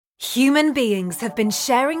Human beings have been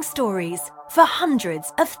sharing stories for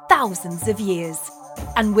hundreds of thousands of years.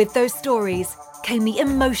 And with those stories came the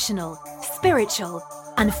emotional, spiritual,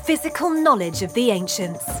 and physical knowledge of the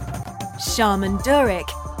ancients. Shaman Durek,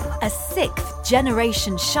 a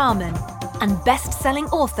 6th-generation shaman and best-selling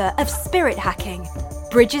author of Spirit Hacking,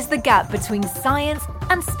 bridges the gap between science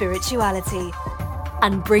and spirituality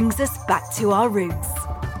and brings us back to our roots.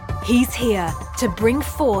 He's here to bring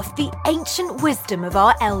forth the ancient wisdom of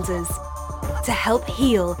our elders, to help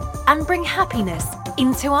heal and bring happiness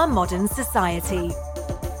into our modern society.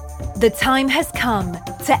 The time has come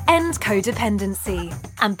to end codependency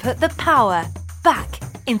and put the power back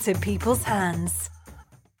into people's hands.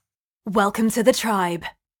 Welcome to the tribe.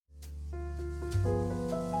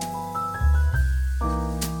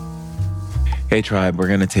 Hey Tribe, we're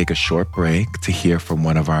going to take a short break to hear from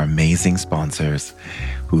one of our amazing sponsors,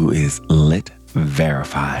 who is Lit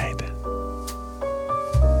Verified.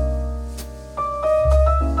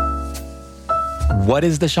 What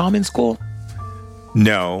is the Shaman School?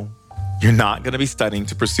 No, you're not going to be studying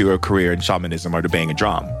to pursue a career in shamanism or to bang a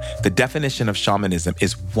drum. The definition of shamanism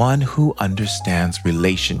is one who understands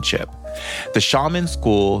relationship. The Shaman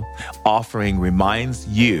School offering reminds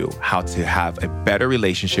you how to have a better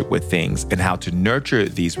relationship with things and how to nurture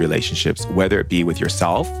these relationships, whether it be with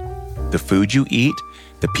yourself, the food you eat,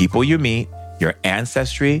 the people you meet, your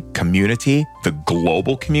ancestry, community, the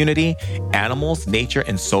global community, animals, nature,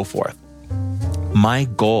 and so forth. My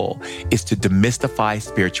goal is to demystify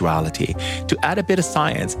spirituality, to add a bit of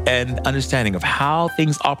science and understanding of how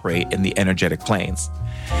things operate in the energetic planes.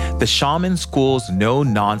 The Shaman School's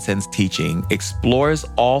no-nonsense teaching explores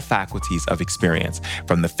all faculties of experience,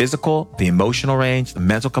 from the physical, the emotional range, the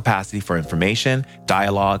mental capacity for information,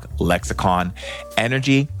 dialogue, lexicon,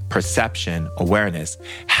 energy, perception, awareness,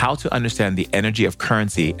 how to understand the energy of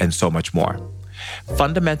currency, and so much more.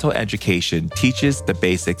 Fundamental education teaches the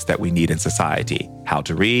basics that we need in society: how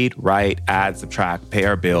to read, write, add, subtract, pay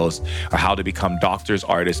our bills, or how to become doctors,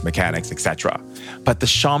 artists, mechanics, etc. But the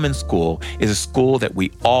Shaman School is a school that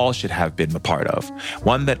we all should have been a part of,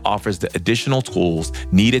 one that offers the additional tools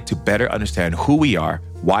needed to better understand who we are,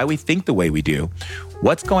 why we think the way we do,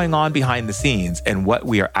 what's going on behind the scenes, and what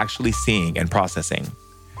we are actually seeing and processing.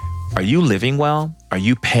 Are you living well? Are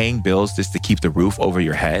you paying bills just to keep the roof over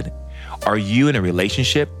your head? Are you in a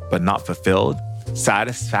relationship but not fulfilled?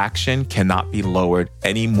 Satisfaction cannot be lowered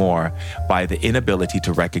anymore by the inability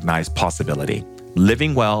to recognize possibility.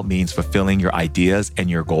 Living well means fulfilling your ideas and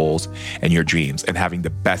your goals and your dreams and having the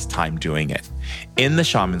best time doing it. In the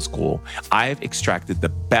Shaman School, I've extracted the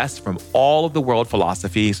best from all of the world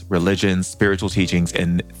philosophies, religions, spiritual teachings,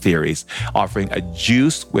 and theories, offering a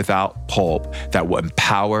juice without pulp that will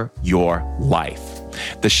empower your life.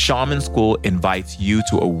 The Shaman School invites you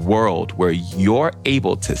to a world where you're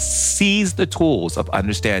able to seize the tools of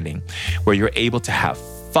understanding, where you're able to have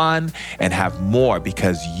fun and have more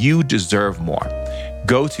because you deserve more.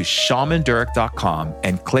 Go to shamandurek.com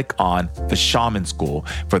and click on the Shaman School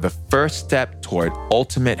for the first step toward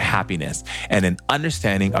ultimate happiness and an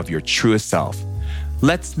understanding of your truest self.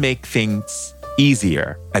 Let's make things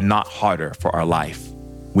easier and not harder for our life.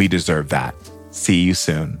 We deserve that. See you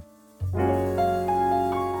soon.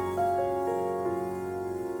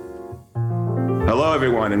 Hello,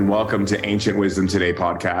 everyone, and welcome to Ancient Wisdom Today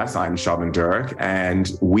podcast. I'm Shaman Durek,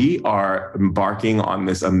 and we are embarking on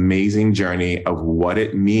this amazing journey of what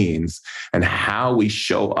it means and how we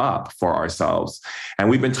show up for ourselves. And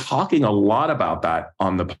we've been talking a lot about that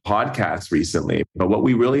on the podcast recently. But what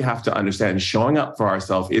we really have to understand, showing up for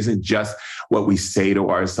ourselves isn't just what we say to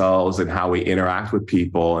ourselves and how we interact with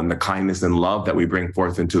people and the kindness and love that we bring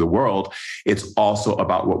forth into the world. It's also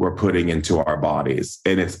about what we're putting into our bodies,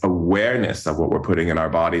 and it's awareness of what we're putting in our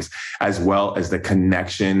bodies, as well as the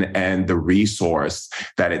connection and the resource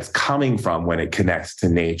that it's coming from when it connects to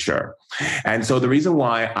nature. And so the reason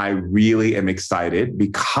why I really am excited,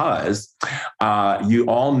 because you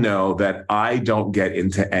all know that I don't get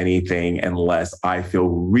into anything unless I feel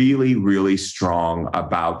really, really strong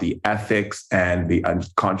about the ethics and the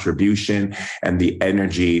contribution and the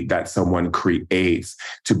energy that someone creates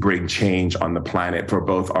to bring change on the planet for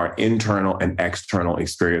both our internal and external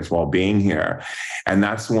experience while being here. And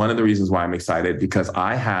that's one of the reasons why I'm excited, because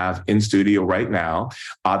I have in studio right now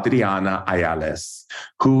Adriana Ayales,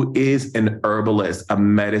 who is an herbalist, a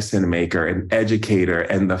medicine maker, an educator,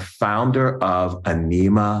 and the founder of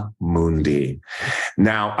Anima Mundi.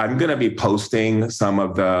 Now, I'm going to be posting some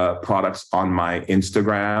of the products on my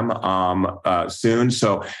Instagram soon,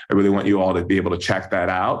 so I really want you all to be able to check that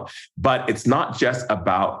out. But it's not just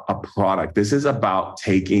about a product. This is about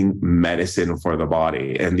taking medicine for the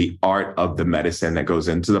body and the art of the medicine medicine that goes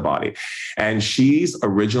into the body. And she's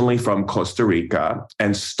originally from Costa Rica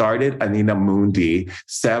and started Anina Mundi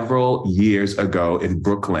several years ago in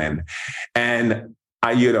Brooklyn. And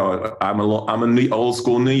I'm an old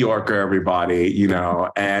school New Yorker, everybody,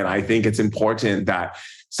 and I think it's important that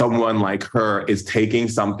someone like her is taking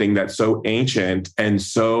something that's so ancient and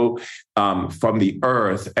so from the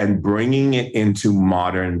earth and bringing it into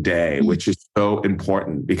modern day, which is so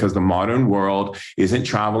important because the modern world isn't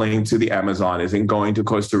traveling to the Amazon, isn't going to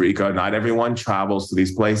Costa Rica. Not everyone travels to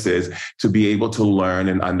these places to be able to learn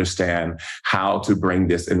and understand how to bring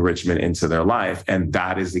this enrichment into their life. And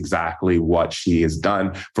that is exactly what she has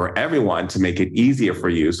done for everyone to make it easier for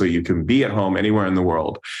you so you can be at home anywhere in the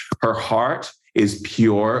world. Her heart is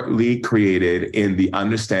purely created in the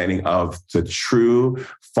understanding of the true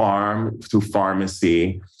farm to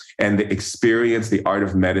pharmacy and the experience the art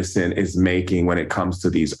of medicine is making when it comes to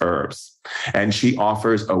these herbs. And she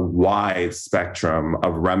offers a wide spectrum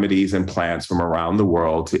of remedies and plants from around the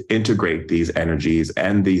world to integrate these energies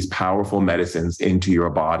and these powerful medicines into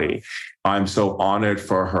your body. I'm so honored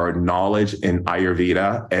for her knowledge in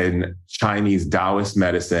Ayurveda and Chinese Taoist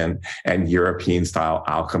medicine and European style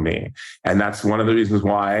alchemy. And that's one of the reasons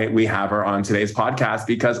why we have her on today's podcast,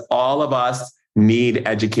 because all of us need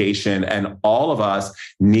education and all of us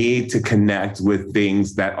need to connect with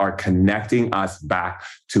things that are connecting us back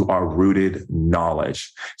to our rooted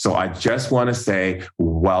knowledge. So I just want to say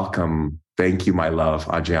welcome. Thank you, my love,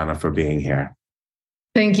 Adriana, for being here.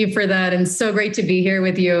 Thank you for that. And so great to be here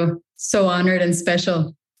with you. So honored and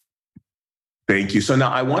special. Thank you. So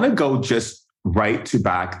now I want to go just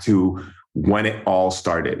back to when it all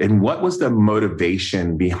started and what was the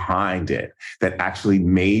motivation behind it that actually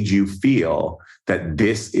made you feel that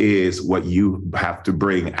this is what you have to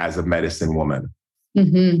bring as a medicine woman?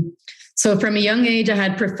 Mm-hmm. So from a young age, I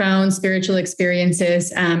had profound spiritual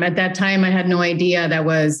experiences. At that time, I had no idea that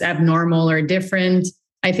was abnormal or different.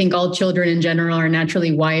 I think all children in general are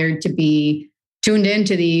naturally wired to be tuned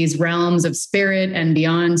into these realms of spirit and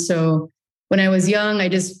beyond. So when I was young, I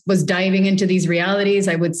just was diving into these realities.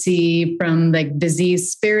 I would see from like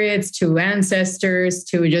diseased spirits to ancestors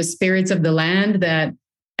to just spirits of the land that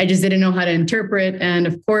I just didn't know how to interpret. And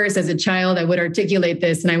of course, as a child, I would articulate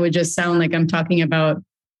this and I would just sound like I'm talking about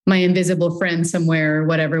my invisible friend somewhere or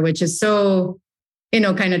whatever, which is so,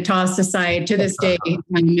 kind of tossed aside to this day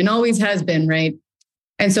and always has been, right?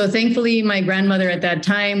 And so thankfully, my grandmother at that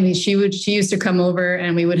time, she used to come over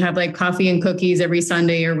and we would have like coffee and cookies every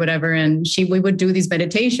Sunday or whatever. And we would do these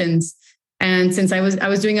meditations. And since I was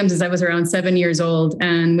doing them since I was around 7 years old,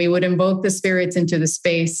 and we would invoke the spirits into the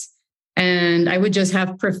space. And I would just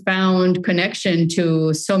have profound connection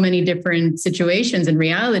to so many different situations and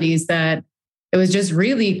realities that it was just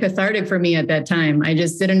really cathartic for me at that time. I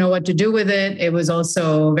just didn't know what to do with it. It was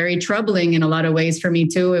also very troubling in a lot of ways for me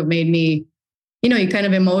too. It made me, you kind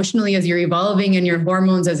of emotionally, as you're evolving in your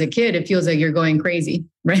hormones as a kid, it feels like you're going crazy,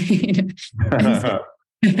 right?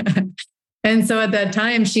 And so at that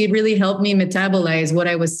time, she really helped me metabolize what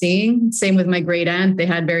I was seeing. Same with my great aunt. They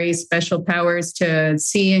had very special powers to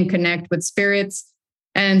see and connect with spirits.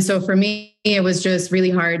 And so for me, it was just really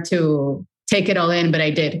hard to take it all in, but I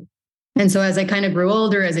did. And so as I kind of grew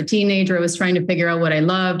older, as a teenager, I was trying to figure out what I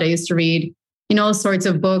loved. I used to read, all sorts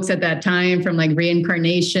of books at that time, from like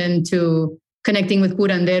reincarnation to connecting with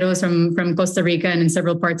curanderos from Costa Rica and in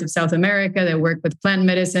several parts of South America that work with plant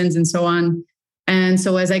medicines and so on. And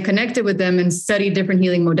so as I connected with them and studied different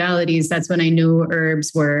healing modalities, that's when I knew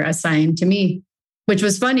herbs were assigned to me, which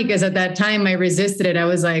was funny because at that time I resisted it. I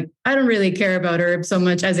was like, I don't really care about herbs so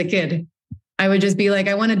much as a kid. I would just be like,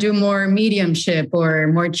 I want to do more mediumship or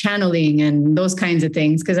more channeling and those kinds of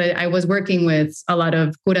things. Because I was working with a lot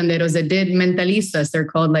of curanderos that did mentalistas. They're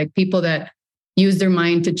called, like people that use their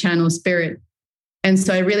mind to channel spirit. And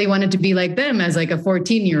so I really wanted to be like them as like a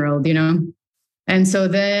 14-year-old, And so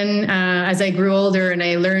then as I grew older and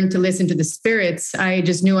I learned to listen to the spirits, I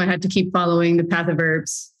just knew I had to keep following the path of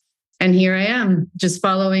herbs. And here I am, just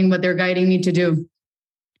following what they're guiding me to do.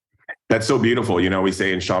 That's so beautiful. We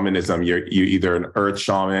say in shamanism, you're either an earth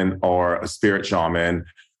shaman or a spirit shaman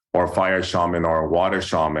or fire shaman or a water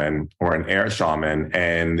shaman or an air shaman.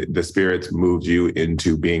 And the spirits moved you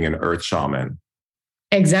into being an earth shaman.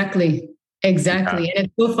 Exactly. Yeah. And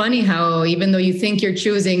it's so funny how even though you think you're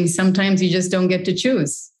choosing, sometimes you just don't get to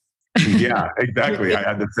choose. Yeah, exactly.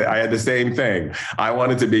 I had the same thing. I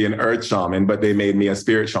wanted to be an earth shaman, but they made me a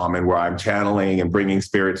spirit shaman where I'm channeling and bringing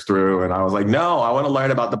spirits through. And I was like, no, I want to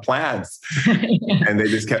learn about the plants. Yeah. And they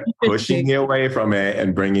just kept pushing me away from it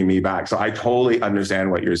and bringing me back. So I totally understand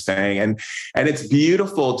what you're saying. And it's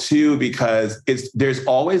beautiful too, because there's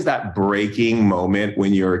always that breaking moment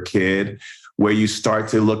when you're a kid where you start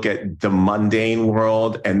to look at the mundane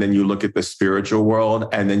world and then you look at the spiritual world,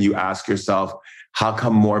 and then you ask yourself, how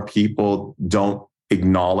come more people don't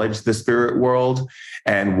acknowledge the spirit world,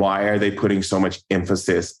 and why are they putting so much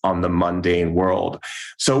emphasis on the mundane world?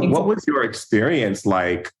 So what was your experience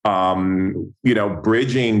like,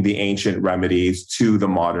 bridging the ancient remedies to the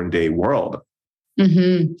modern day world?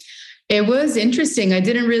 Mm-hmm. It was interesting. I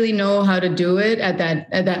didn't really know how to do it at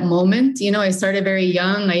that moment. I started very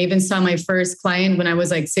young. I even saw my first client when I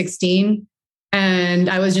was like 16. And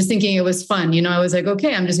I was just thinking it was fun. I was like,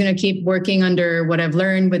 okay, I'm just going to keep working under what I've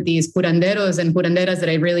learned with these curanderos and curanderas that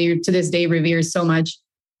I really, to this day, revere so much.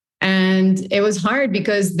 And it was hard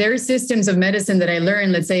because their systems of medicine that I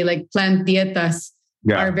learned, let's say like plant dietas,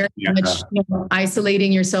 are very much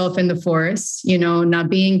isolating yourself in the forest, not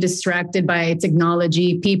being distracted by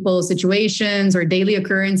technology, people, situations, or daily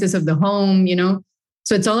occurrences of the home,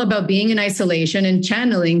 So it's all about being in isolation and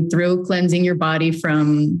channeling through cleansing your body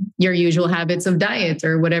from your usual habits of diet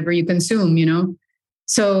or whatever you consume,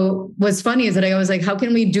 So what's funny is that I was like, how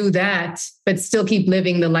can we do that, but still keep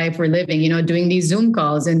living the life we're living, doing these Zoom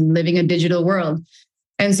calls and living a digital world.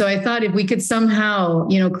 And so I thought if we could somehow,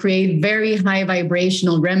 create very high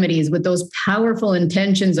vibrational remedies with those powerful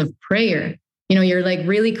intentions of prayer, you're like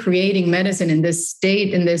really creating medicine in this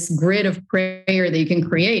state, in this grid of prayer that you can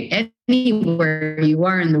create anywhere you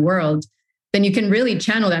are in the world, then you can really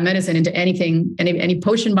channel that medicine into anything, any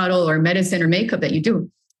potion bottle or medicine or makeup that you do.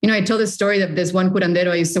 I told this story of this one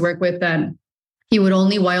curandero I used to work with that he would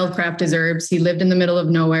only wildcraft his herbs. He lived in the middle of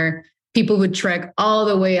nowhere. People would trek all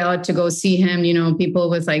the way out to go see him, people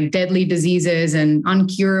with like deadly diseases and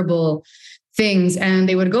uncurable things. And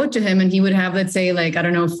they would go to him and he would have, let's say,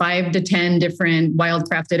 5 to 10 different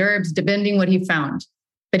wildcrafted herbs, depending what he found.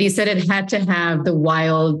 But he said it had to have the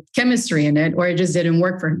wild chemistry in it or it just didn't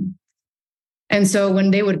work for him. And so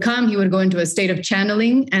when they would come, he would go into a state of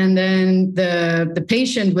channeling, and then the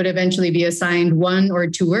patient would eventually be assigned 1 or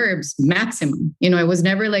 2 herbs maximum. It was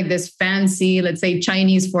never like this fancy, let's say,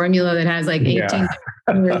 Chinese formula that has like 18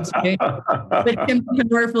 herbs. Okay? But it can be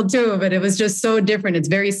powerful too, but it was just so different. It's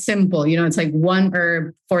very simple. It's like 1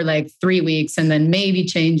 herb for like 3 weeks and then maybe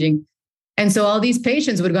changing. And so all these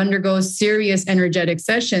patients would undergo serious energetic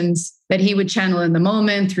sessions that he would channel in the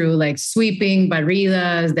moment through like sweeping,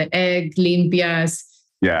 barridas, the egg, limpias.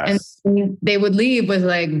 Yes. And they would leave with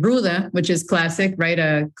like ruda, which is classic, right?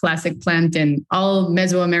 A classic plant in all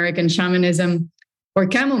Mesoamerican shamanism, or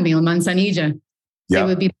chamomile, manzanilla. They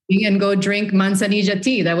would be and go drink manzanilla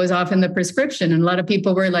tea. That was often the prescription. And a lot of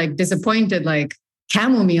people were like disappointed, like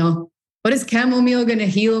chamomile. What is chamomile going to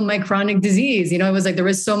heal my chronic disease? It was like there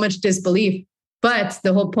was so much disbelief. But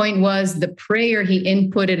the whole point was the prayer he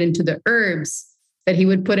inputted into the herbs that he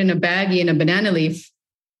would put in a baggie in a banana leaf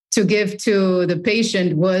to give to the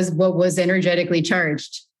patient was what was energetically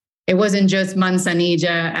charged. It wasn't just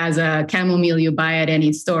manzanilla as a chamomile you buy at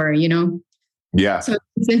any store, Yeah. So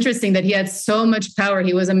it's interesting that he had so much power.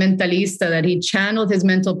 He was a mentalista, that he channeled his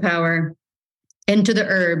mental power into the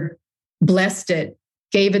herb, blessed it,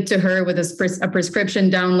 gave it to her with a prescription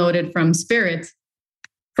downloaded from spirit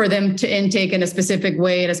for them to intake in a specific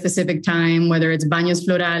way at a specific time, whether it's baños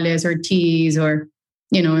florales or teas or,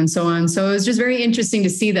 and so on. So it was just very interesting to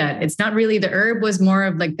see that. It's not really, the herb was more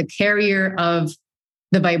of like the carrier of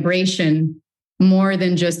the vibration more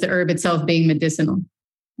than just the herb itself being medicinal.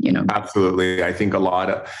 Absolutely. I think a lot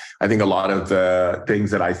of the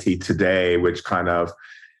things that I see today, which kind of,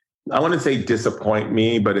 I want to say disappoint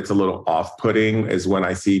me, but it's a little off-putting, is when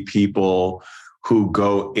I see people who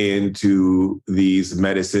go into these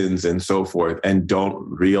medicines and so forth and don't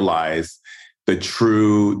realize the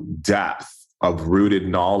true depth of rooted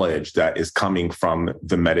knowledge that is coming from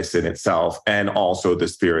the medicine itself, and also the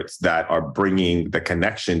spirits that are bringing the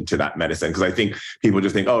connection to that medicine. Because I think people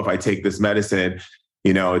just think, oh, if I take this medicine,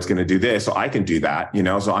 it's going to do this, so I can do that,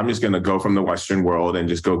 so I'm just going to go from the Western world and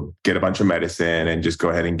just go get a bunch of medicine and just go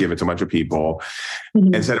ahead and give it to a bunch of people,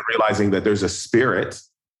 instead of realizing that there's a spirit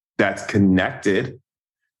that's connected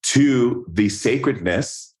to the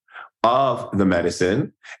sacredness of the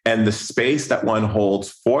medicine and the space that one holds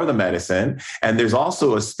for the medicine. And there's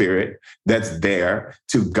also a spirit that's there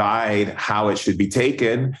to guide how it should be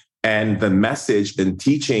taken and the message and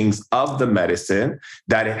teachings of the medicine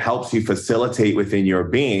that it helps you facilitate within your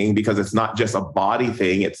being, because it's not just a body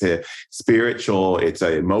thing, it's a spiritual, it's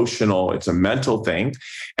an emotional, it's a mental thing.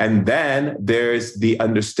 And then there's the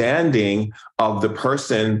understanding of the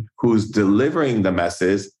person who's delivering the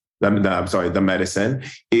message, the medicine,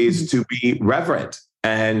 is to be reverent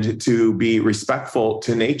and to be respectful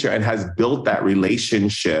to nature, and has built that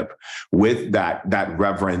relationship with that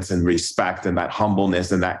reverence and respect and that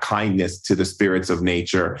humbleness and that kindness to the spirits of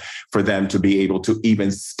nature for them to be able to even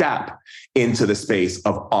step into the space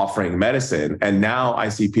of offering medicine. And now I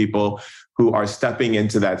see people who are stepping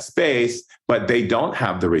into that space, but they don't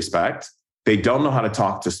have the respect. They don't know how to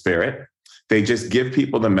talk to spirit. They just give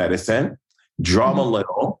people the medicine, drum a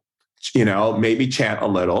little, maybe chant a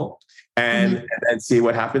little, and see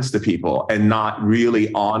what happens to people, and not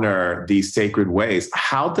really honor these sacred ways.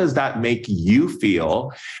 How does that make you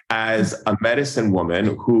feel as a medicine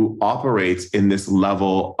woman who operates in this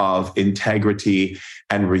level of integrity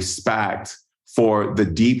and respect for the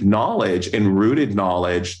deep knowledge and rooted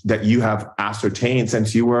knowledge that you have ascertained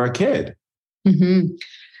since you were a kid? Mm-hmm.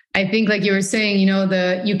 I think, like you were saying,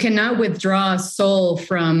 you cannot withdraw soul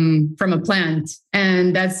from a plant.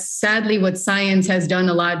 And that's sadly what science has done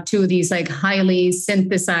a lot to these like highly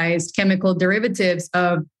synthesized chemical derivatives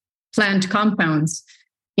of plant compounds.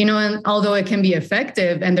 And although it can be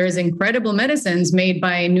effective, and there's incredible medicines made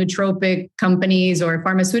by nootropic companies or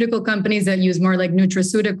pharmaceutical companies that use more like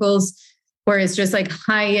nutraceuticals, where it's just like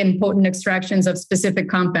high and potent extractions of specific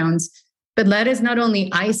compounds. But that is not only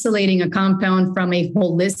isolating a compound from a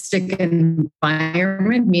holistic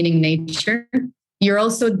environment, meaning nature, you're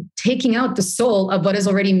also taking out the soul of what is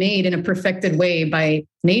already made in a perfected way by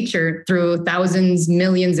nature through thousands,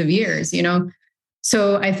 millions of years,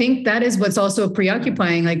 So I think that is what's also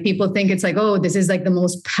preoccupying. Like, people think it's like, oh, this is like the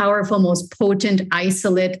most powerful, most potent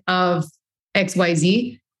isolate of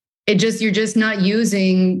XYZ. You're just not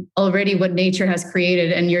using already what nature has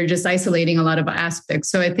created, and you're just isolating a lot of aspects.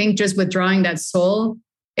 So I think just withdrawing that soul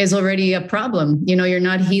is already a problem. You're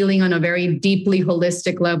not healing on a very deeply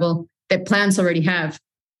holistic level that plants already have.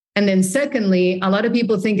 And then secondly, a lot of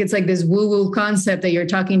people think it's like this woo-woo concept that you're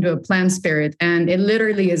talking to a plant spirit, and it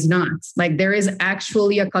literally is not. Like, there is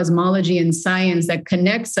actually a cosmology and science that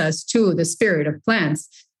connects us to the spirit of plants.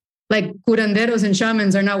 Like, curanderos and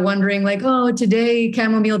shamans are not wondering like, oh, today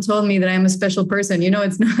chamomile told me that I'm a special person.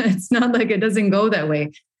 It's not like, it doesn't go that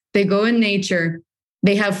way. They go in nature.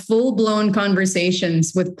 They have full-blown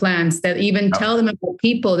conversations with plants that even tell them about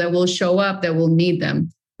people that will show up, that will need them,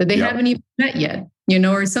 that they haven't even met yet,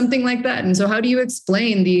 or something like that. And so how do you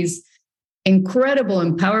explain these incredible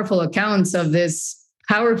and powerful accounts of this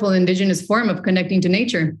powerful indigenous form of connecting to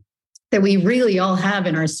nature that we really all have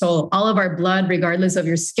in our soul, all of our blood, regardless of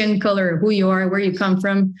your skin color, who you are, where you come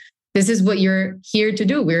from? This is what you're here to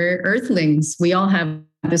do. We're earthlings. We all have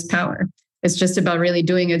this power. It's just about really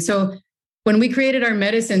doing it. So when we created our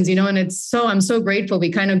medicines, and I'm so grateful.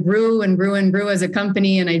 We kind of grew and grew and grew as a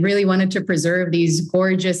company. And I really wanted to preserve these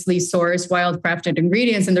gorgeously sourced, wild crafted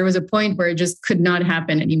ingredients. And there was a point where it just could not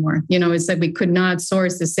happen anymore. It's like we could not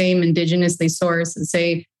source the same indigenously sourced,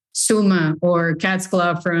 say, Suma or cat's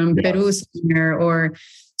claw from Peru somewhere.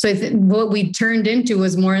 So what we turned into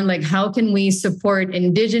was more in like, how can we support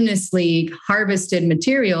indigenously harvested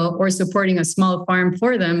material, or supporting a small farm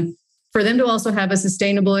for them to also have a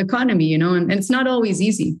sustainable economy, and it's not always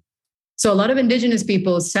easy. So a lot of indigenous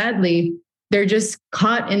people, sadly, they're just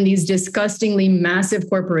caught in these disgustingly massive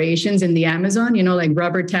corporations in the Amazon, like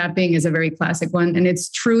rubber tapping is a very classic one. And it's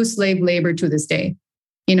true slave labor to this day.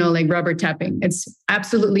 Like rubber tapping. It's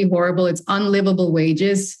absolutely horrible. It's unlivable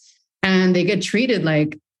wages, and they get treated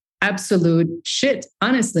like absolute shit.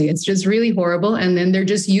 Honestly, it's just really horrible. And then they're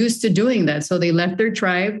just used to doing that. So they left their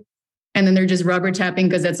tribe, and then they're just rubber tapping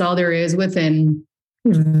because that's all there is within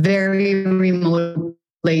very remote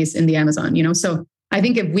place in the Amazon, So I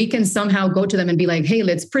think if we can somehow go to them and be like, hey,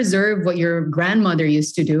 let's preserve what your grandmother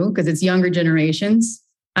used to do, because it's younger generations.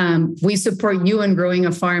 We support you in growing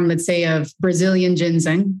a farm, let's say, of Brazilian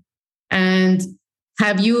ginseng, and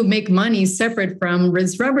have you make money separate from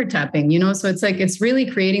this rubber tapping, So it's like, it's really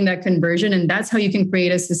creating that conversion. And that's how you can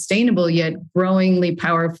create a sustainable yet growingly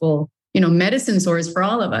powerful, medicine source for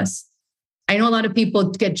all of us. I know a lot of people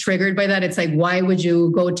get triggered by that. It's like, why would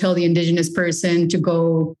you go tell the indigenous person to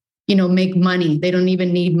go, make money? They don't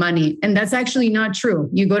even need money. And that's actually not true.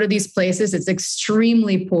 You go to these places, it's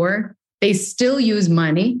extremely poor. They still use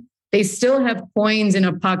money. They still have coins in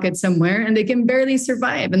a pocket somewhere, and they can barely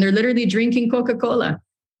survive. And they're literally drinking Coca-Cola,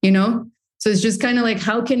 So it's just kind of like,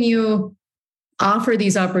 how can you offer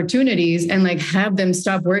these opportunities and like have them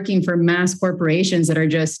stop working for mass corporations that are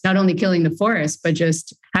just not only killing the forest, but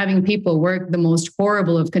just having people work the most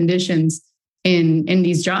horrible of conditions in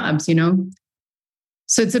these jobs,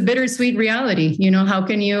 So it's a bittersweet reality. How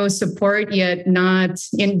can you support yet not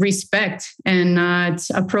in respect and not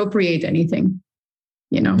appropriate anything?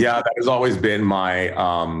 Yeah, that has always been my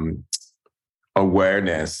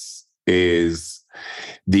awareness is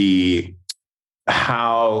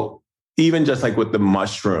how even just like with the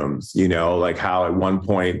mushrooms, like how at one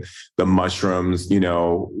point the mushrooms,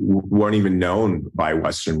 weren't even known by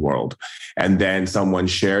Western world. And then someone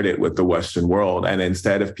shared it with the Western world. And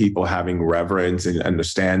instead of people having reverence and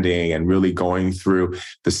understanding and really going through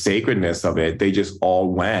the sacredness of it, they just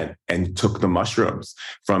all went and took the mushrooms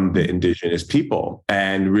from the indigenous people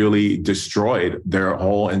and really destroyed their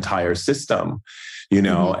whole entire system,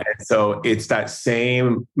 And so it's that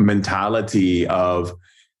same mentality of,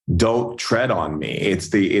 don't tread on me. It's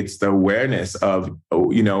the awareness of,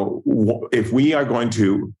 if we are going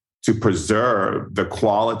to preserve the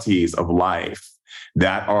qualities of life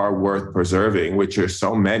that are worth preserving, which are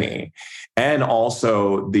so many, and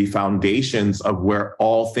also the foundations of where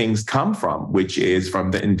all things come from, which is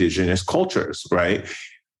from the indigenous cultures, right?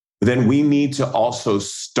 Then we need to also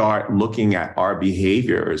start looking at our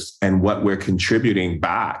behaviors and what we're contributing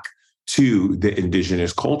back to the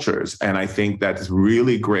indigenous cultures. And I think that's a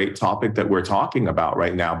really great topic that we're talking about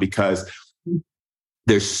right now, because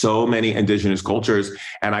there's so many indigenous cultures.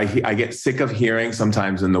 And I get sick of hearing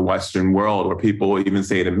sometimes in the Western world where people will even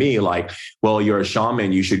say to me, like, well, you're a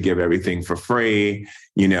shaman, you should give everything for free,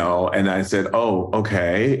 and I said, oh,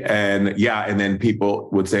 okay. And yeah. And then people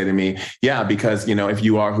would say to me, yeah, because, if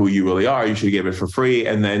you are who you really are, you should give it for free.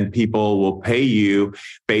 And then people will pay you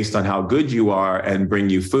based on how good you are and bring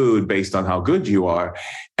you food based on how good you are.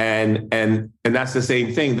 And that's the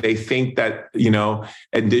same thing. They think that,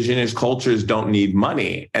 indigenous cultures don't need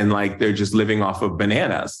money and like they're just living off of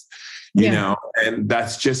bananas, and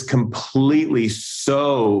that's just completely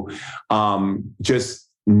so just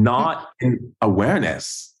not in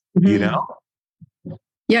awareness,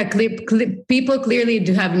 Yeah, people clearly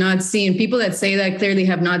have not seen, people that say that clearly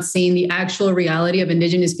have not seen the actual reality of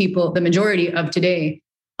indigenous people, the majority of today.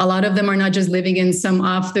 A lot of them are not just living in some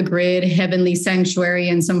off-the-grid heavenly sanctuary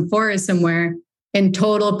in some forest somewhere in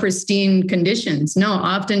total pristine conditions. No,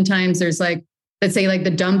 oftentimes there's like, let's say like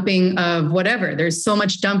the dumping of whatever. There's so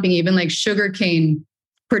much dumping, even like sugarcane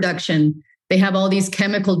production. They have all these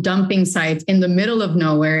chemical dumping sites in the middle of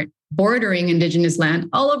nowhere, bordering indigenous land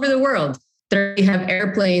all over the world. They have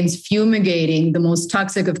airplanes fumigating the most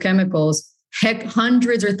toxic of chemicals,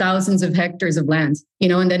 hundreds or thousands of hectares of land,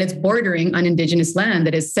 and then it's bordering on indigenous land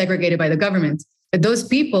that is segregated by the government. But those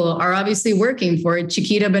people are obviously working for a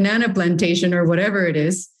Chiquita banana plantation or whatever it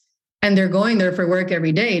is. And they're going there for work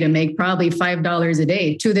every day to make probably $5 a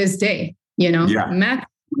day to this day,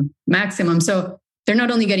 maximum. So they're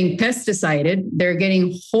not only getting pesticided, they're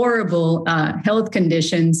getting horrible health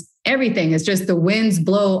conditions. Everything is just the winds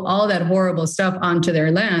blow all that horrible stuff onto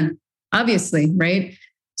their land, obviously, right?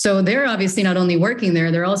 So they're obviously not only working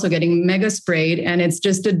there, they're also getting mega sprayed, and it's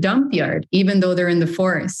just a dump yard, even though they're in the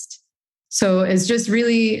forest. So it's just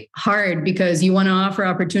really hard because you want to offer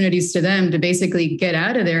opportunities to them to basically get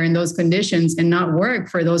out of there in those conditions and not work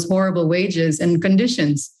for those horrible wages and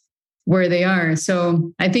conditions where they are.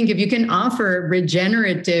 So I think if you can offer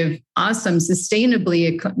regenerative, awesome,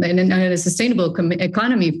 sustainably and a sustainable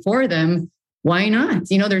economy for them, why not?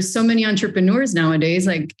 There's so many entrepreneurs nowadays,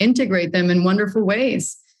 like integrate them in wonderful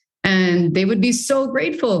ways. And they would be so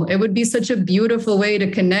grateful. It would be such a beautiful way to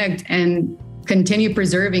connect and continue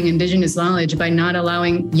preserving indigenous knowledge by not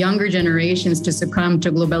allowing younger generations to succumb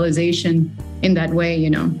to globalization in that way,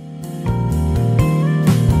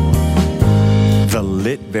 The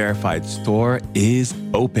Lit Verified store is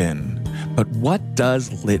open. But what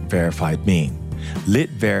does Lit Verified mean?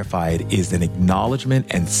 Lit Verified is an acknowledgement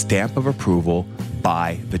and stamp of approval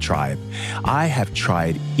by the tribe. I have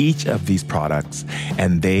tried each of these products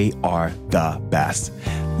and they are the best.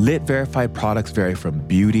 Lit Verified products vary from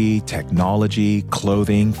beauty, technology,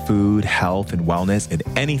 clothing, food, health, and wellness, and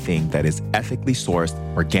anything that is ethically sourced,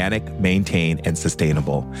 organic, maintained, and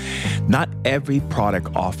sustainable. Not every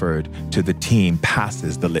product offered to the team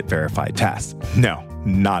passes the Lit Verified test. No.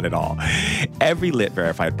 Not at all. Every Lit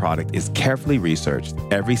Verified product is carefully researched.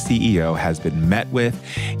 Every CEO has been met with,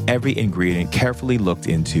 every ingredient carefully looked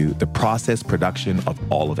into, the process, production of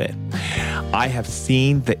all of it. I have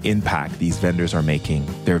seen the impact these vendors are making.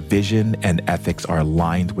 Their vision and ethics are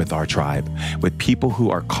aligned with our tribe, with people who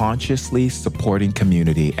are consciously supporting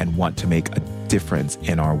community and want to make a difference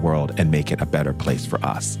in our world and make it a better place for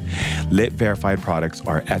us. Lit Verified products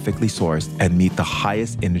are ethically sourced and meet the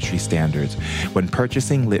highest industry standards. When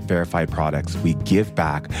purchasing Lit Verified products, we give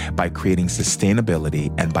back by creating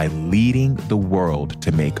sustainability and by leading the world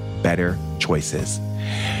to make better choices.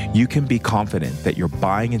 You can be confident that you're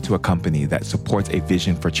buying into a company that supports a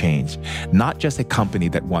vision for change, not just a company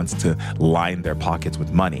that wants to line their pockets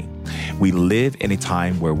with money. We live in a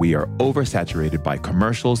time where we are oversaturated by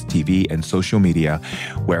commercials, TV, and social media,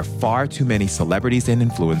 where far too many celebrities and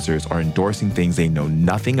influencers are endorsing things they know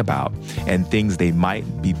nothing about and things they might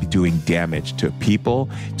be doing damage to people,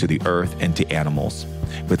 to the earth, and to animals.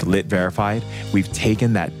 With Lit Verified, we've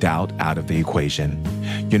taken that doubt out of the equation.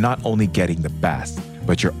 You're not only getting the best,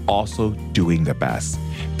 but you're also doing the best.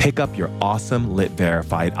 Pick up your awesome Lit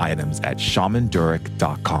Verified items at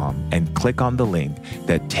shamandurek.com and click on the link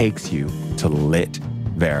that takes you to Lit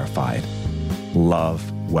Verified. Love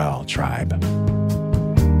well, tribe.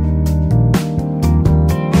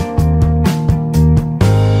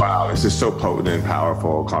 Wow, this is so potent and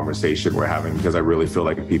powerful conversation we're having, because I really feel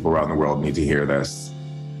like people around the world need to hear this.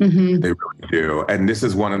 Mm-hmm. They really do. And this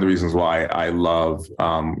is one of the reasons why I love,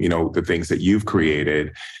 the things that you've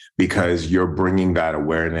created, because you're bringing that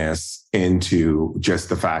awareness into just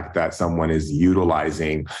the fact that someone is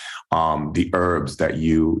utilizing the herbs that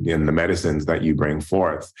and the medicines that you bring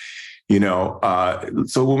forth.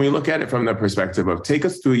 So when we look at it from the perspective of, take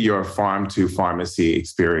us through your farm to pharmacy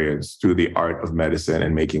experience through the art of medicine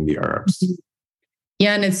and making the herbs.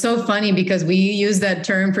 Yeah, and it's so funny because we use that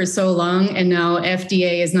term for so long, and now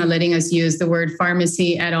FDA is not letting us use the word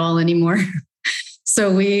pharmacy at all anymore.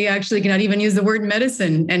 So we actually cannot even use the word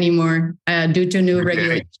medicine anymore due to new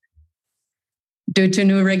regulations. Due to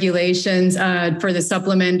new regulations for the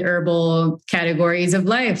supplement herbal categories of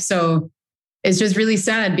life. So it's just really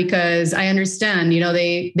sad, because I understand,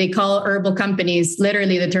 they call herbal companies,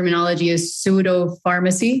 literally the terminology is pseudo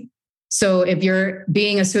pharmacy. So if you're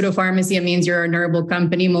being a pseudo pharmacy, it means you're an herbal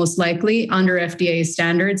company, most likely under FDA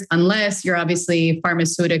standards, unless you're obviously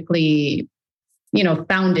pharmaceutically,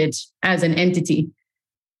 founded as an entity.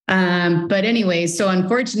 But anyway, so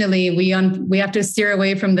unfortunately, we have to steer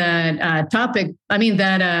away from that topic. I mean,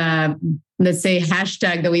 that let's say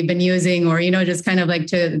hashtag that we've been using, or just kind of like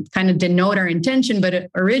to kind of denote our intention. But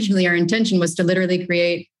originally, our intention was to literally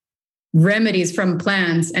create remedies from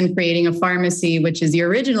plants and creating a pharmacy, which is the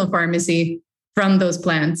original pharmacy from those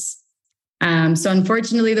plants. So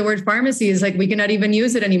unfortunately, the word pharmacy is like, we cannot even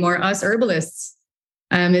use it anymore, us herbalists.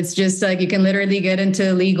 It's just like, you can literally get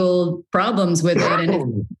into legal problems with it.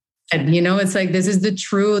 And, it's like, this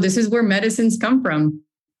is where medicines come from.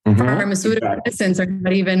 Mm-hmm. Pharmaceutical medicines are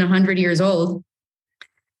not even 100 years old.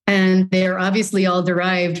 And they're obviously all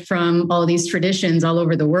derived from all these traditions all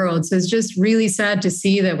over the world. So it's just really sad to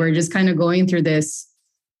see that we're just kind of going through this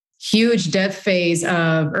huge death phase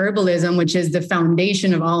of herbalism, which is the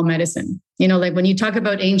foundation of all medicine. Like when you talk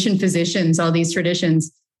about ancient physicians, all these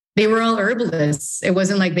traditions, they were all herbalists. It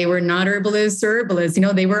wasn't like they were not herbalists or herbalists.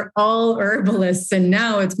 They were all herbalists. And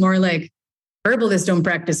now it's more like herbalists don't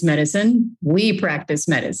practice medicine. We practice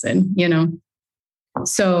medicine,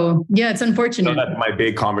 So yeah, it's unfortunate. That's my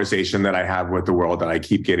big conversation that I have with the world that I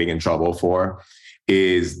keep getting in trouble for,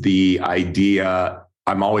 is the idea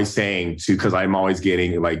I'm always saying because I'm always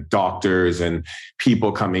getting like doctors and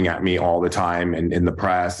people coming at me all the time and in the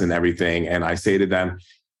press and everything. And I say to them,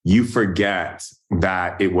 you forget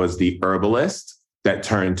that it was the herbalist that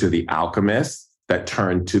turned to the alchemist that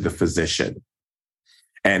turned to the physician.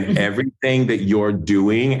 And everything that you're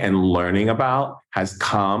doing and learning about has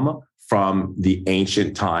come from the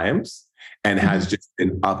ancient times and has just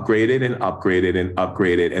been upgraded and upgraded and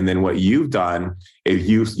upgraded. And then what you've done is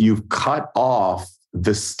you've cut off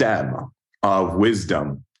the stem of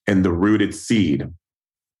wisdom and the rooted seed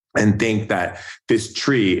and think that this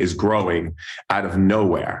tree is growing out of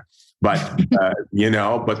nowhere. But,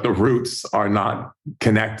 but the roots are not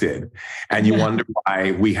connected. And you wonder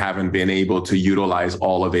why we haven't been able to utilize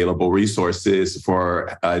all available resources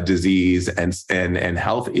for disease and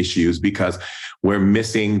health issues, because we're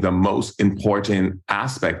missing the most important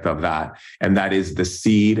aspect of that. And that is the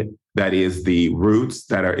seed, that is the roots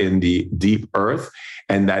that are in the deep earth.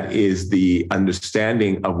 And that is the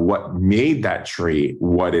understanding of what made that tree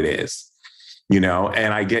what it is.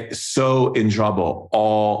 And I get so in trouble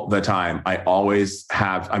all the time. I always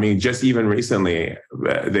have, just even recently,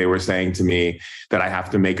 they were saying to me that I have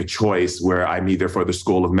to make a choice where I'm either for the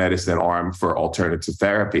School of Medicine or I'm for alternative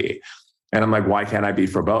therapy. And I'm like, why can't I be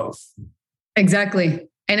for both? Exactly.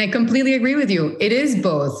 And I completely agree with you. It is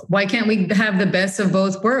both. Why can't we have the best of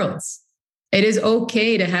both worlds? It is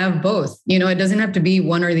okay to have both. It doesn't have to be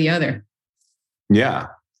one or the other. Yeah.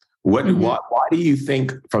 Why do you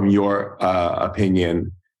think, from your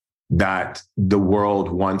opinion, that the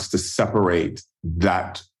world wants to separate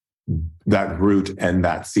that root and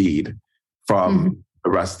that seed from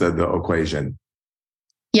the rest of the equation?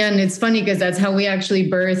 Yeah, and it's funny because that's how we actually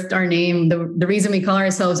birthed our name. The reason we call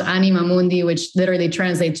ourselves Anima Mundi, which literally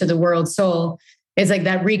translates to the world soul, is like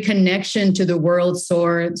that reconnection to the world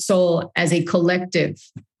soul as a collective,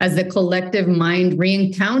 as the collective mind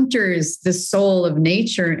re-encounters the soul of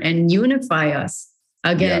nature and unify us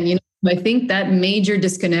again. Yeah. I think that major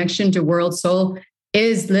disconnection to world soul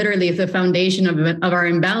is literally the foundation of our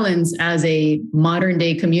imbalance as a modern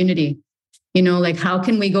day community. Like how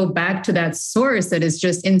can we go back to that source that is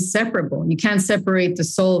just inseparable? You can't separate the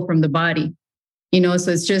soul from the body,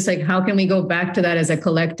 so it's just like, how can we go back to that as a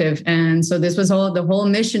collective? And so this was the whole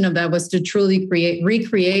mission of that was to truly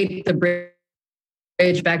recreate the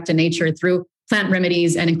bridge back to nature through plant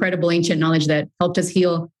remedies and incredible ancient knowledge that helped us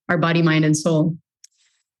heal our body, mind, and soul.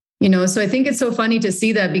 So I think it's so funny to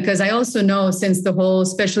see that, because I also know since the whole,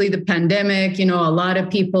 especially the pandemic, a lot of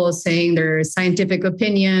people saying their scientific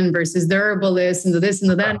opinion versus the herbalist and the this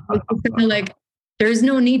and the that. It's kind of like, there's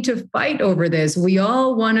no need to fight over this. We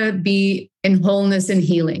all want to be in wholeness and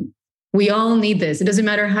healing. We all need this. It doesn't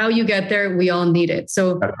matter how you get there. We all need it.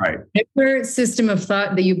 So that's right. Whatever system of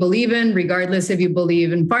thought that you believe in, regardless if you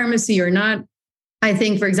believe in pharmacy or not, I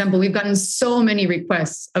think, for example, we've gotten so many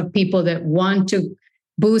requests of people that want to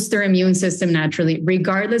boost their immune system naturally,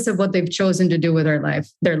 regardless of what they've chosen to do with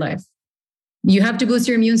their life. You have to boost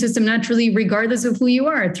your immune system naturally, regardless of who you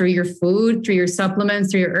are, through your food, through your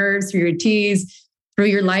supplements, through your herbs, through your teas, through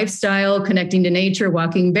your lifestyle, connecting to nature,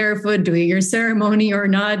 walking barefoot, doing your ceremony or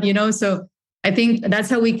not, So I think that's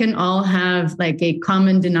how we can all have like a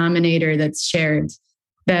common denominator that's shared,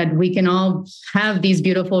 that we can all have these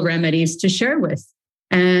beautiful remedies to share with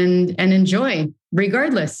and enjoy,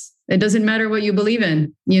 regardless. It doesn't matter what you believe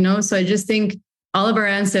in, So I just think all of our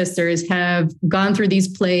ancestors have gone through these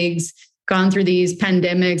plagues, gone through these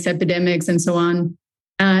pandemics, epidemics, and so on.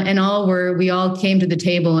 And we all came to the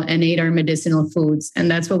table and ate our medicinal foods. And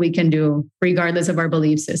that's what we can do, regardless of our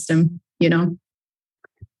belief system,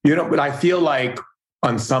 But I feel like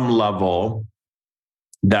on some level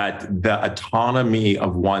that the autonomy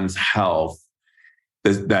of one's health,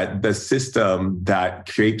 that the system that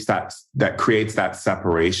creates that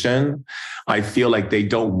separation, I feel like they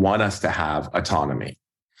don't want us to have autonomy.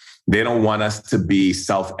 They don't want us to be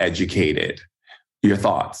self-educated. Your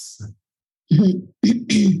thoughts?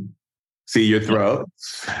 See your throat?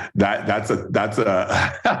 That's a that's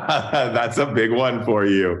a big one for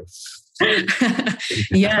you.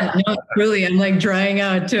 Yeah, no, truly. I'm like drying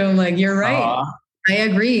out too. I'm like, you're right. I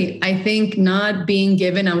agree. I think not being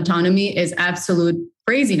given autonomy is absolute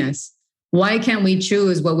craziness. Why can't we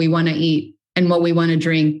choose what we want to eat and what we want to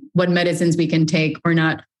drink, what medicines we can take or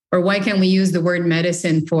not? Or why can't we use the word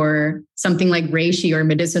medicine for something like reishi or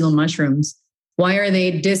medicinal mushrooms? Why are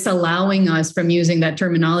they disallowing us from using that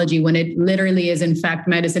terminology when it literally is in fact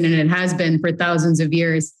medicine and it has been for thousands of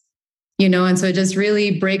years? And so it just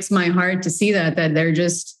really breaks my heart to see that they're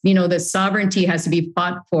just, the sovereignty has to be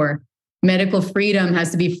fought for. Medical freedom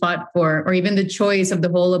has to be fought for, or even the choice of the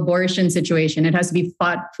whole abortion situation. It has to be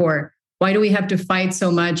fought for. Why do we have to fight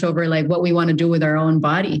so much over like what we want to do with our own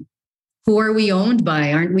body? Who are we owned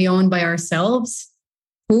by? Aren't we owned by ourselves?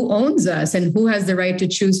 Who owns us and who has the right to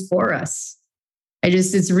choose for us?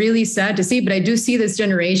 It's really sad to see, but I do see this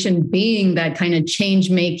generation being that kind of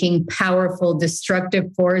change-making, powerful,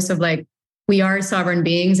 destructive force of like, we are sovereign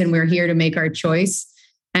beings and we're here to make our choice.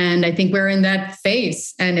 And I think we're in that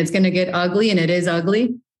phase and it's going to get ugly, and it is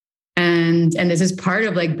ugly. And this is part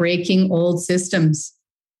of like breaking old systems.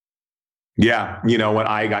 Yeah. When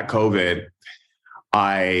I got COVID,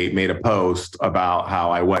 I made a post about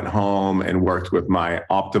how I went home and worked with my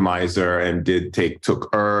optimizer and took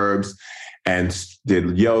herbs and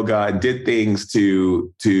did yoga and did things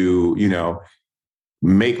to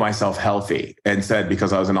make myself healthy, and said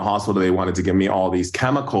because I was in a hospital, they wanted to give me all these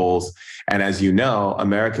chemicals. And as you know,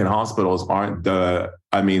 American hospitals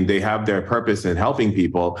they have their purpose in helping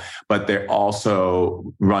people, but they're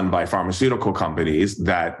also run by pharmaceutical companies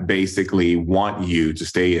that basically want you to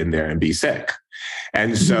stay in there and be sick.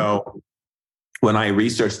 And so when I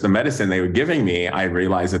researched the medicine they were giving me, I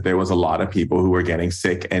realized that there was a lot of people who were getting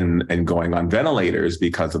sick and going on ventilators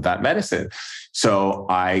because of that medicine. So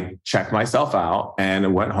I checked myself out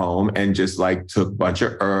and went home and just like took a bunch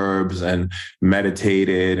of herbs and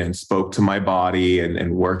meditated and spoke to my body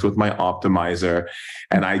and worked with my optimizer.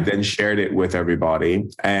 And I then shared it with everybody,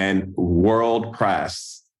 and world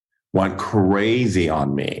press went crazy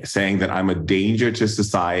on me, saying that I'm a danger to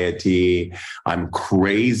society. I'm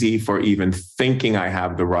crazy for even thinking I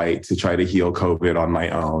have the right to try to heal COVID on my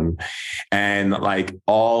own. And like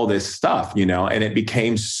all this stuff, and it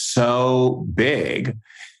became so big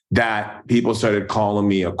that people started calling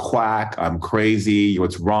me a quack. I'm crazy.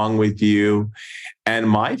 What's wrong with you? And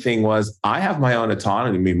my thing was, I have my own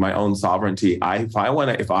autonomy, my own sovereignty. If I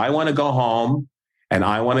want to go home and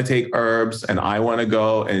I want to take herbs and I want to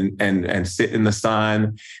go and sit in the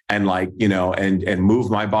sun and and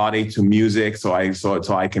move my body to music so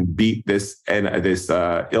I can beat this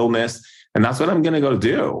illness, and that's what I'm going to go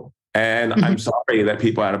do. And I'm sorry that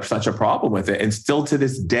people had such a problem with it. And still to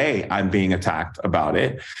this day, I'm being attacked about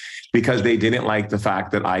it because they didn't like the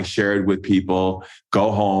fact that I shared with people,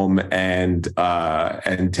 go home and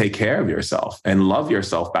take care of yourself and love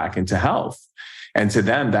yourself back into health. And to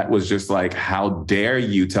them, that was just like, how dare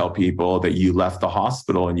you tell people that you left the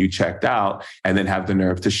hospital and you checked out and then have the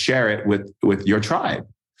nerve to share it with your tribe,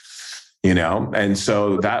 And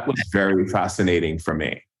so that was very fascinating for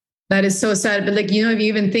me. That is so sad. But if you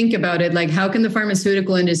even think about it, how can the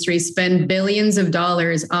pharmaceutical industry spend billions of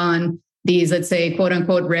dollars on these, let's say, quote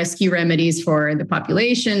unquote, rescue remedies for the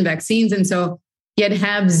population, vaccines, and so yet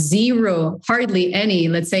have zero, hardly any,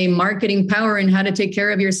 let's say, marketing power in how to take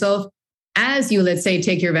care of yourself as you, let's say,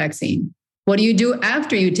 take your vaccine? What do you do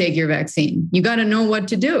after you take your vaccine? You got to know what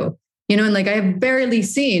to do. And I have barely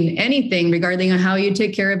seen anything regarding how you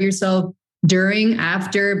take care of yourself during,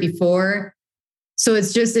 after, before. So it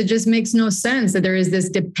just makes no sense that there is this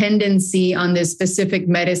dependency on this specific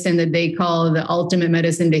medicine that they call the ultimate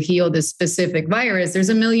medicine to heal this specific virus. There's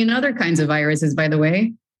a million other kinds of viruses, by the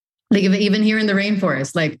way. Even here in the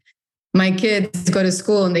rainforest, my kids go to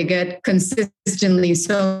school and they get consistently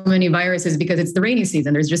so many viruses because it's the rainy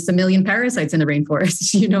season. There's just a million parasites in the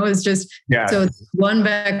rainforest. It's just, So one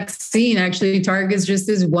vaccine actually targets just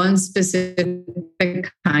this one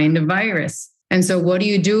specific kind of virus. And so what do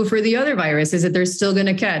you do for the other viruses that they're still going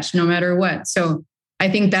to catch no matter what? So I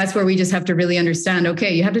think that's where we just have to really understand,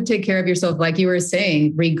 okay, you have to take care of yourself, like you were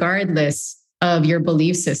saying, regardless of your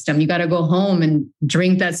belief system. You got to go home and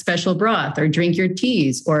drink that special broth or drink your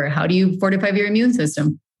teas, or how do you fortify your immune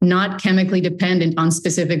system? Not chemically dependent on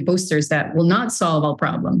specific boosters that will not solve all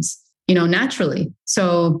problems, naturally.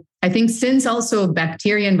 So I think since also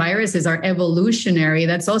bacteria and viruses are evolutionary,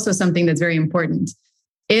 that's also something that's very important.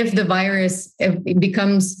 If the virus it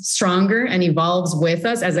becomes stronger and evolves with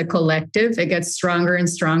us as a collective, it gets stronger and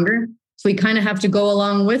stronger. So we kind of have to go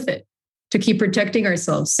along with it to keep protecting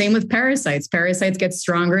ourselves. Same with parasites. Parasites get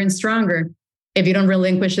stronger and stronger if you don't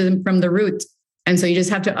relinquish them from the root. And so you just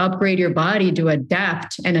have to upgrade your body to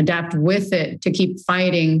adapt with it to keep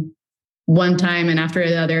fighting one time and after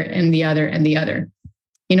the other and the other and the other.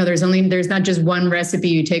 There's not just one recipe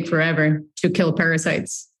you take forever to kill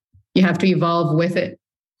parasites. You have to evolve with it.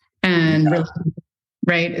 And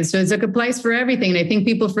right. So it applies for everything. And I think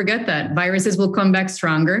people forget that viruses will come back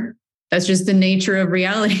stronger. That's just the nature of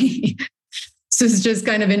reality. So it's just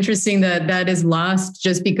kind of interesting that is lost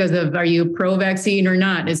just because of, are you pro-vaccine or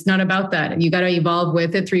not? It's not about that. You got to evolve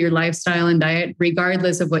with it through your lifestyle and diet,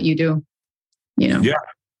 regardless of what you do. Yeah.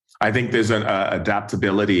 I think there's an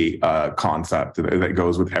adaptability concept that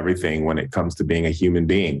goes with everything when it comes to being a human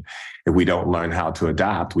being. If we don't learn how to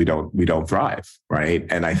adapt, we don't thrive, right?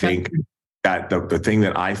 And I think that the thing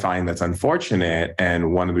that I find that's unfortunate,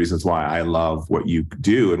 and one of the reasons why I love what you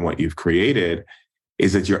do and what you've created,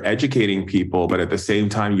 is that you're educating people, but at the same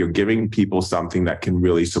time, you're giving people something that can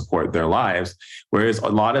really support their lives. Whereas a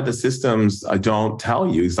lot of the systems don't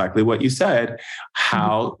tell you exactly what you said,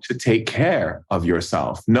 how to take care of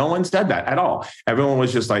yourself. No one said that at all. Everyone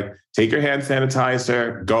was just like, take your hand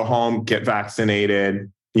sanitizer, go home, get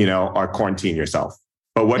vaccinated, or quarantine yourself.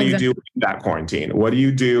 But what do you do in that quarantine? What do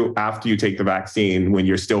you do after you take the vaccine when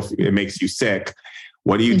it makes you sick?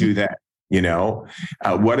 What do you do then?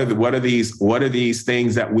 What are these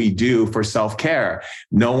things that we do for self-care?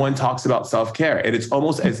 No one talks about self-care. And it's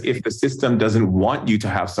almost as if the system doesn't want you to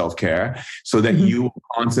have self-care, so that you will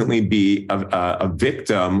constantly be a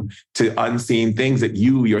victim to unseen things that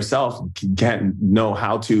you yourself can't know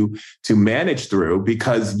how to manage through,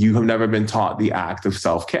 because you have never been taught the act of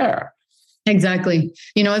self-care. Exactly.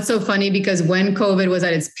 It's so funny because when COVID was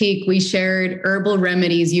at its peak, we shared herbal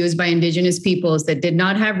remedies used by Indigenous peoples that did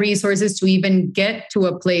not have resources to even get to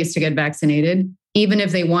a place to get vaccinated, even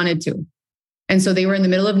if they wanted to. And so they were in the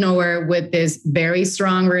middle of nowhere with this very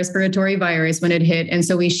strong respiratory virus when it hit. And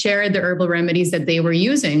so we shared the herbal remedies that they were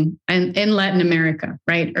using and in Latin America,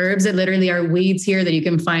 right? Herbs that literally are weeds here that you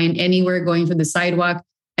can find anywhere going through the sidewalk.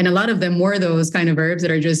 And a lot of them were those kind of herbs that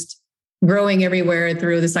are just growing everywhere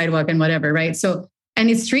through the sidewalk and whatever, right? So,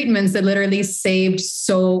 and it's treatments that literally saved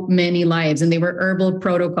so many lives, and they were herbal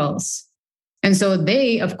protocols. And so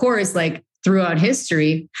they, of course, throughout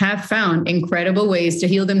history, have found incredible ways to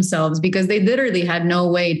heal themselves because they literally had no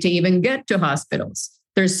way to even get to hospitals.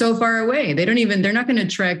 they're so far away. They're not going to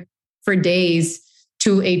trek for days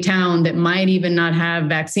to a town that might even not have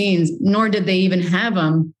vaccines, nor did they even have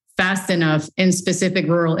them fast enough in specific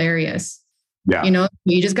rural areas. Yeah.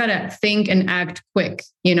 You just got to think and act quick,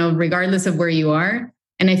 regardless of where you are.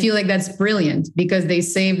 And I feel like that's brilliant because they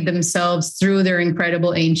saved themselves through their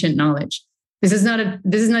incredible ancient knowledge. This is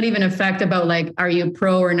not even a fact about like, are you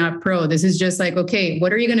pro or not pro? This is just like, okay,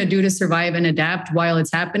 what are you going to do to survive and adapt while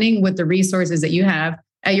it's happening with the resources that you have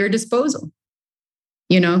at your disposal?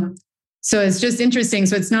 So it's just interesting.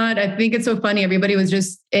 So I think it's so funny. Everybody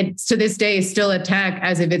was it's to this day still attacked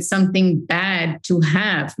as if it's something bad to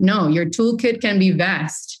have. No, your toolkit can be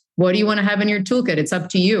vast. What do you want to have in your toolkit? It's up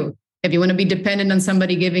to you. If you want to be dependent on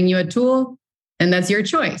somebody giving you a tool, then that's your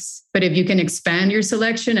choice. But if you can expand your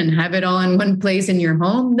selection and have it all in one place in your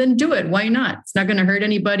home, then do it. Why not? It's not going to hurt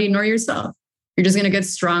anybody nor yourself. You're just going to get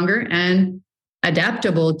stronger and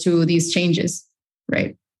adaptable to these changes,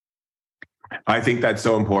 right? I think that's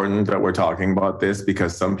so important that we're talking about this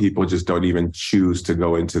because some people just don't even choose to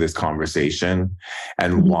go into this conversation,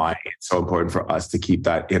 and why it's so important for us to keep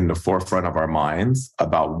that in the forefront of our minds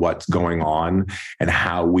about what's going on and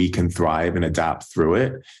how we can thrive and adapt through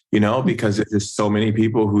it, because there's so many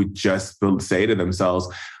people who just say to themselves,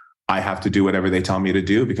 I have to do whatever they tell me to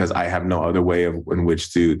do because I have no other way in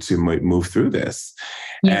which to move through this.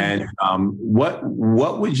 Yeah. And what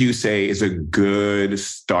would you say is a good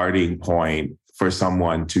starting point for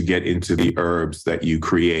someone to get into the herbs that you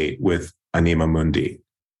create with Anima Mundi?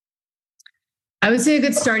 I would say a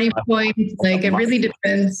good starting point, like it really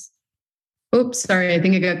depends. Oops, sorry, I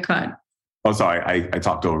think it got cut. Oh, sorry, I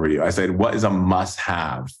talked over you. I said, what is a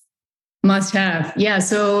must-have? Must have. Yeah.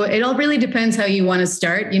 So it all really depends how you want to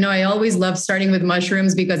start. I always love starting with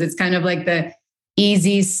mushrooms because it's kind of like the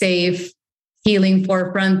easy, safe, healing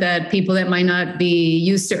forefront that people that might not be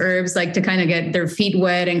used to herbs like to kind of get their feet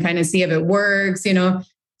wet and kind of see if it works, So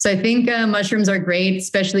I think mushrooms are great,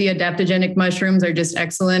 especially adaptogenic mushrooms are just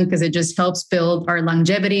excellent because it just helps build our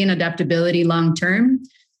longevity and adaptability long term.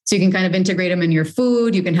 So you can kind of integrate them in your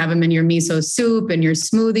food. You can have them in your miso soup and your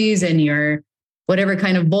smoothies and your whatever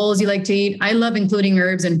kind of bowls you like to eat. I love including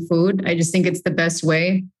herbs in food. I just think it's the best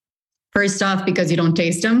way. First off, because you don't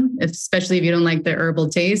taste them, especially if you don't like the herbal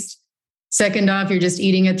taste. Second off, you're just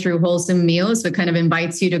eating it through wholesome meals. So it kind of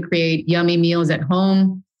invites you to create yummy meals at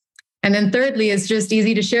home. And then thirdly, it's just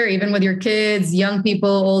easy to share, even with your kids, young people,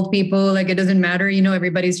 old people, like it doesn't matter.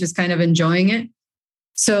 Everybody's just kind of enjoying it.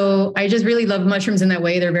 So I just really love mushrooms in that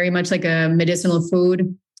way. They're very much like a medicinal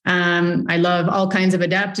food. I love all kinds of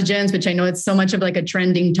adaptogens, which I know it's so much of like a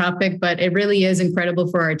trending topic, but it really is incredible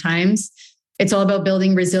for our times. It's all about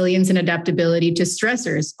building resilience and adaptability to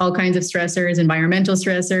stressors, all kinds of stressors, environmental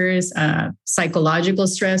stressors, psychological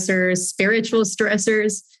stressors, spiritual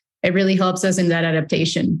stressors. It really helps us in that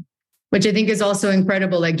adaptation, which I think is also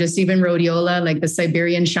incredible. Like just even rhodiola, like the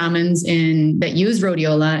Siberian shamans that use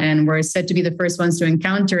rhodiola and were said to be the first ones to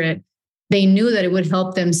encounter it. They knew that it would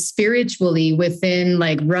help them spiritually within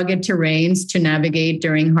like rugged terrains to navigate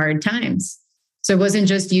during hard times. So it wasn't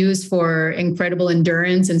just used for incredible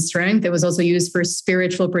endurance and strength. It was also used for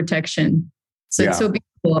spiritual protection. So It's so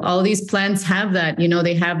beautiful. All these plants have that,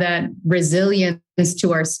 they have that resilience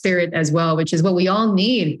to our spirit as well, which is what we all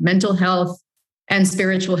need, mental health and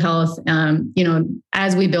spiritual health,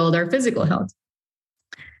 as we build our physical health.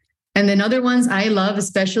 And then other ones I love,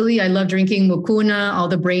 I love drinking mucuna, all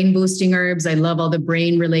the brain boosting herbs. I love all the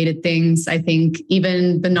brain related things. I think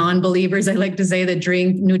even the non-believers, I like to say, that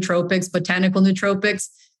drink nootropics, botanical nootropics,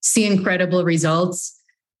 see incredible results.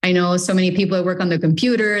 I know so many people that work on the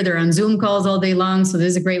computer, they're on Zoom calls all day long. So this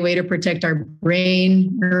is a great way to protect our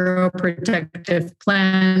brain, neuroprotective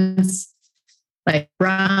plants. Like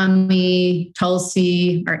Brahmi,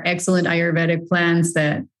 Tulsi are excellent Ayurvedic plants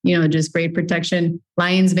that, just great protection.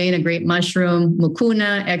 Lion's mane, a great mushroom.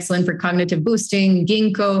 Mucuna, excellent for cognitive boosting.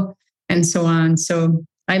 Ginkgo, and so on. So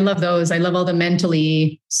I love those. I love all the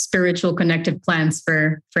mentally spiritual connective plants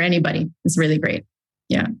for anybody. It's really great.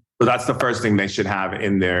 Yeah. So that's the first thing they should have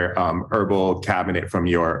in their herbal cabinet from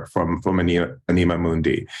Anima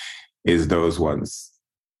Mundi is those ones.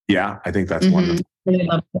 Yeah, I think that's wonderful. Really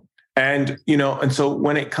love it. And, and so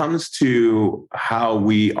when it comes to how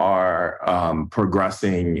we are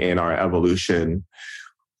progressing in our evolution,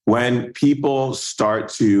 when people start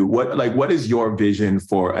to, what is your vision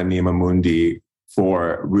for Anima Mundi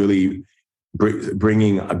for really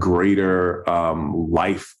bringing a greater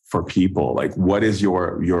life for people? Like, what is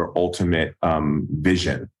your ultimate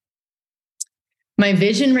vision? My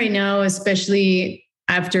vision right now, especially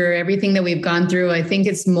after everything that we've gone through, I think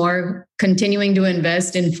it's more continuing to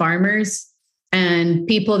invest in farmers, and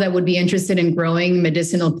people that would be interested in growing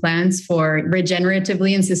medicinal plants for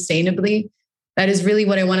regeneratively and sustainably. That is really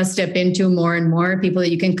what I want to step into more and more. People that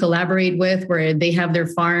you can collaborate with, where they have their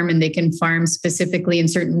farm and they can farm specifically in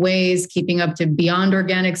certain ways, keeping up to beyond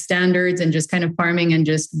organic standards and just kind of farming in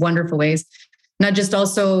just wonderful ways. Not just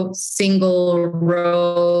also single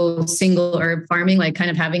row, single herb farming, like kind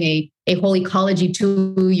of having a whole ecology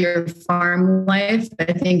to your farm life.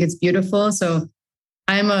 I think it's beautiful. So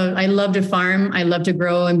I love to farm. I love to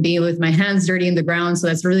grow and be with my hands dirty in the ground. So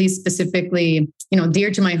that's really specifically,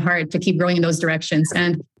 dear to my heart to keep growing in those directions.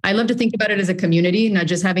 And I love to think about it as a community, not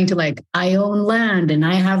just having to I own land and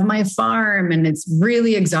I have my farm. And it's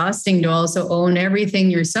really exhausting to also own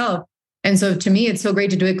everything yourself. And so to me, it's so great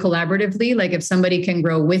to do it collaboratively. Like if somebody can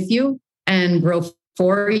grow with you and grow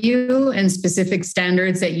for you and specific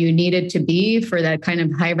standards that you need it to be for that kind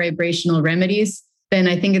of high vibrational remedies, then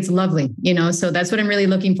I think it's lovely, so that's what I'm really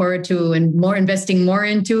looking forward to and investing more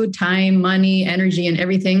into time, money, energy, and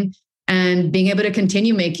everything, and being able to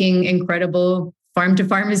continue making incredible farm to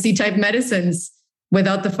pharmacy type medicines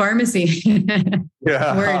without the pharmacy.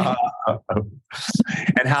 Yeah.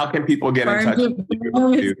 And how can people get in touch with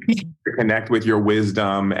you to connect with your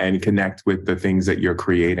wisdom and connect with the things that you're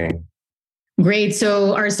creating? Great.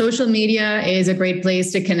 So our social media is a great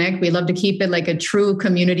place to connect. We love to keep it like a true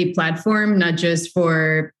community platform, not just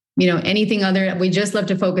for, anything other. We just love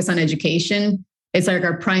to focus on education. It's like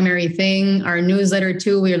our primary thing. Our newsletter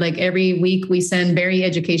too. We're every week we send very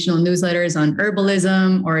educational newsletters on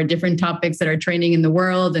herbalism or different topics that are trending in the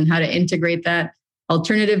world and how to integrate that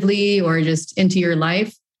alternatively or just into your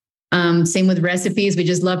life. Same with recipes. We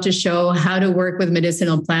just love to show how to work with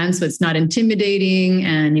medicinal plants so it's not intimidating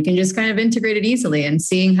and you can just kind of integrate it easily and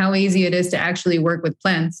seeing how easy it is to actually work with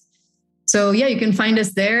plants. So yeah, you can find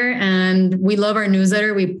us there and we love our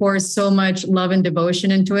newsletter. We pour so much love and devotion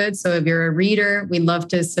into it. So if you're a reader, we love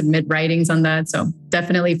to submit writings on that. So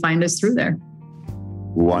definitely find us through there.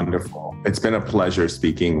 Wonderful. It's been a pleasure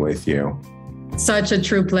speaking with you. Such a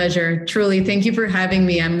true pleasure. Truly. Thank you for having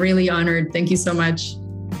me. I'm really honored. Thank you so much.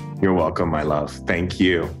 You're welcome, my love. Thank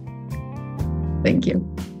you. Thank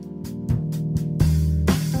you.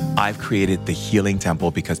 I've created the Healing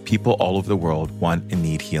Temple because people all over the world want and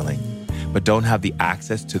need healing, but don't have the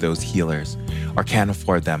access to those healers or can't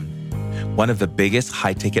afford them. One of the biggest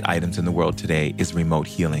high-ticket items in the world today is remote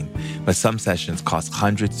healing, but some sessions cost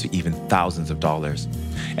hundreds to even thousands of dollars.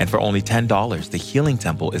 And for only $10, the Healing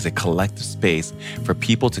Temple is a collective space for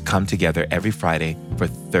people to come together every Friday for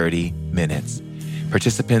 30 minutes.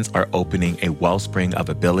 Participants are opening a wellspring of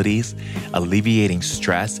abilities, alleviating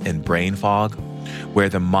stress and brain fog, where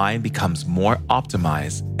the mind becomes more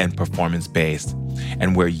optimized and performance-based,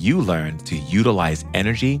 and where you learn to utilize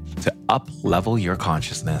energy to up-level your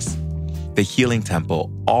consciousness. The Healing Temple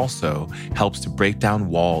also helps to break down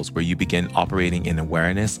walls where you begin operating in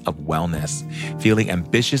awareness of wellness, feeling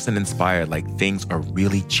ambitious and inspired like things are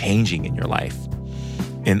really changing in your life.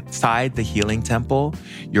 Inside the Healing Temple,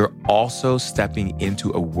 you're also stepping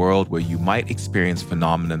into a world where you might experience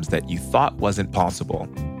phenomena that you thought wasn't possible.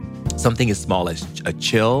 Something as small as a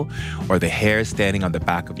chill or the hair standing on the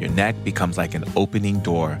back of your neck becomes like an opening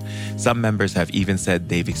door. Some members have even said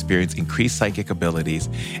they've experienced increased psychic abilities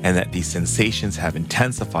and that these sensations have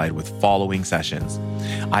intensified with following sessions.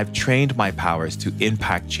 I've trained my powers to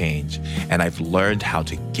impact change, and I've learned how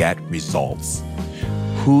to get results.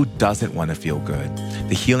 Who doesn't want to feel good?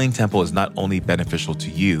 The Healing Temple is not only beneficial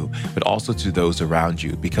to you, but also to those around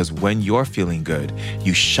you, because when you're feeling good,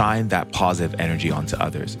 you shine that positive energy onto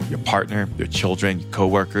others, your partner, your children, your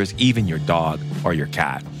coworkers, even your dog or your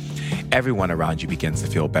cat. Everyone around you begins to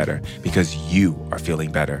feel better because you are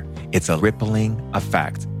feeling better. It's a rippling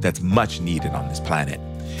effect that's much needed on this planet.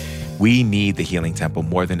 We need the Healing Temple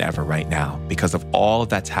more than ever right now because of all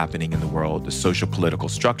that's happening in the world, the social political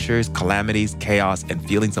structures, calamities, chaos, and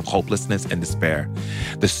feelings of hopelessness and despair.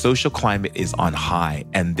 The social climate is on high,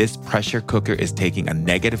 and this pressure cooker is taking a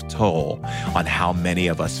negative toll on how many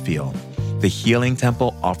of us feel. The Healing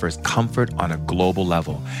Temple offers comfort on a global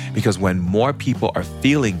level because when more people are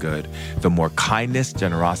feeling good, the more kindness,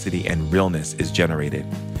 generosity, and realness is generated.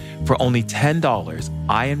 For only $10,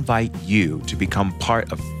 I invite you to become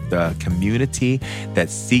part of the community that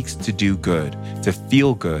seeks to do good, to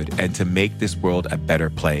feel good, and to make this world a better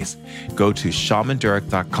place. Go to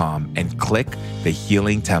shamandurek.com and click the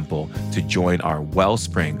Healing Temple to join our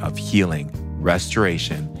wellspring of healing,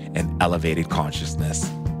 restoration, and elevated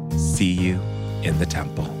consciousness. See you in the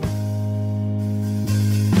temple.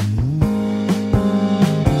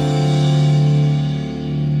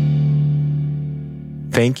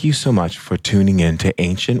 Thank you so much for tuning in to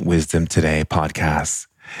Ancient Wisdom Today podcast.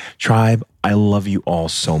 Tribe, I love you all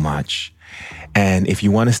so much. And if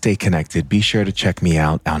you want to stay connected, be sure to check me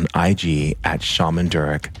out on IG at Shaman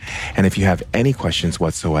Durek. And if you have any questions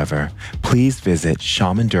whatsoever, please visit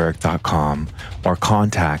shamandurek.com or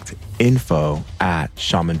contact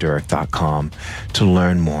info@shamandurek.com to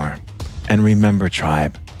learn more. And remember,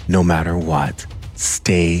 Tribe, no matter what,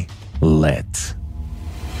 stay lit.